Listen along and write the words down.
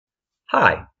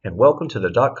Hi, and welcome to the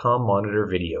dotcom-monitor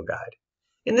video guide.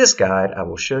 In this guide, I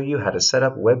will show you how to set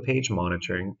up web page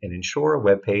monitoring and ensure a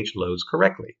web page loads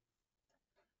correctly.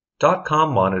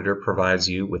 dotcom-monitor provides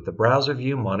you with the browser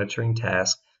view monitoring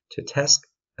task to test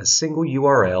a single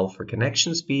URL for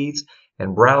connection speeds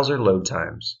and browser load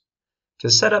times. To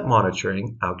set up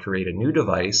monitoring, I'll create a new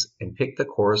device and pick the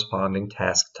corresponding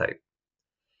task type.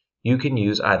 You can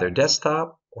use either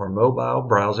desktop or mobile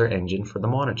browser engine for the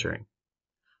monitoring.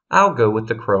 I'll go with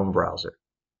the Chrome browser.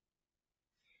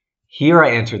 Here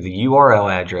I enter the URL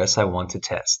address I want to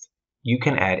test. You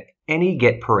can add any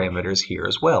GET parameters here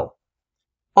as well.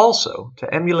 Also,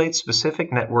 to emulate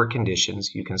specific network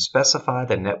conditions, you can specify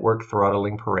the network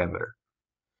throttling parameter.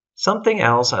 Something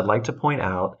else I'd like to point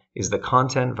out is the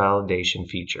content validation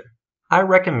feature. I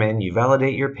recommend you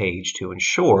validate your page to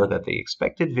ensure that the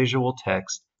expected visual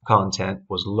text content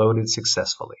was loaded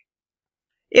successfully.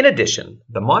 In addition,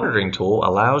 the monitoring tool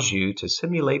allows you to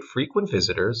simulate frequent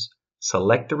visitors,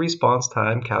 select the response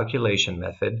time calculation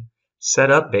method, set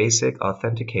up basic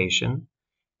authentication,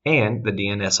 and the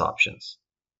DNS options.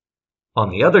 On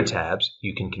the other tabs,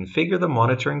 you can configure the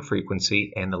monitoring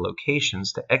frequency and the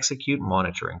locations to execute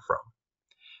monitoring from.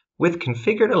 With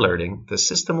configured alerting, the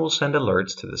system will send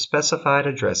alerts to the specified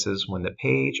addresses when the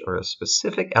page or a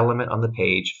specific element on the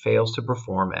page fails to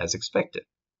perform as expected.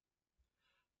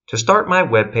 To start my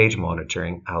web page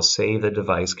monitoring, I'll save the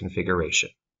device configuration.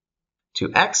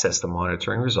 To access the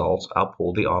monitoring results, I'll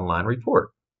pull the online report.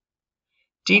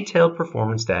 Detailed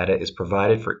performance data is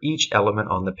provided for each element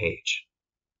on the page.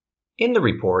 In the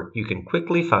report, you can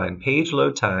quickly find page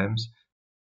load times,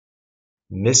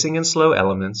 missing and slow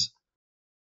elements,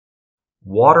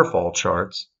 waterfall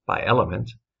charts by element,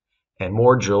 and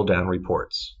more drill-down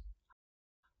reports.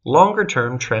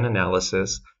 Longer-term trend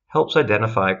analysis helps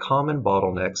identify common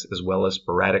bottlenecks as well as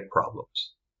sporadic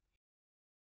problems.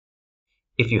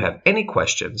 If you have any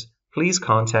questions, please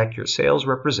contact your sales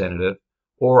representative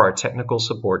or our technical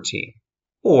support team,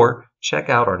 or check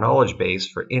out our knowledge base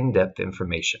for in-depth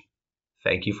information.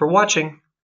 Thank you for watching.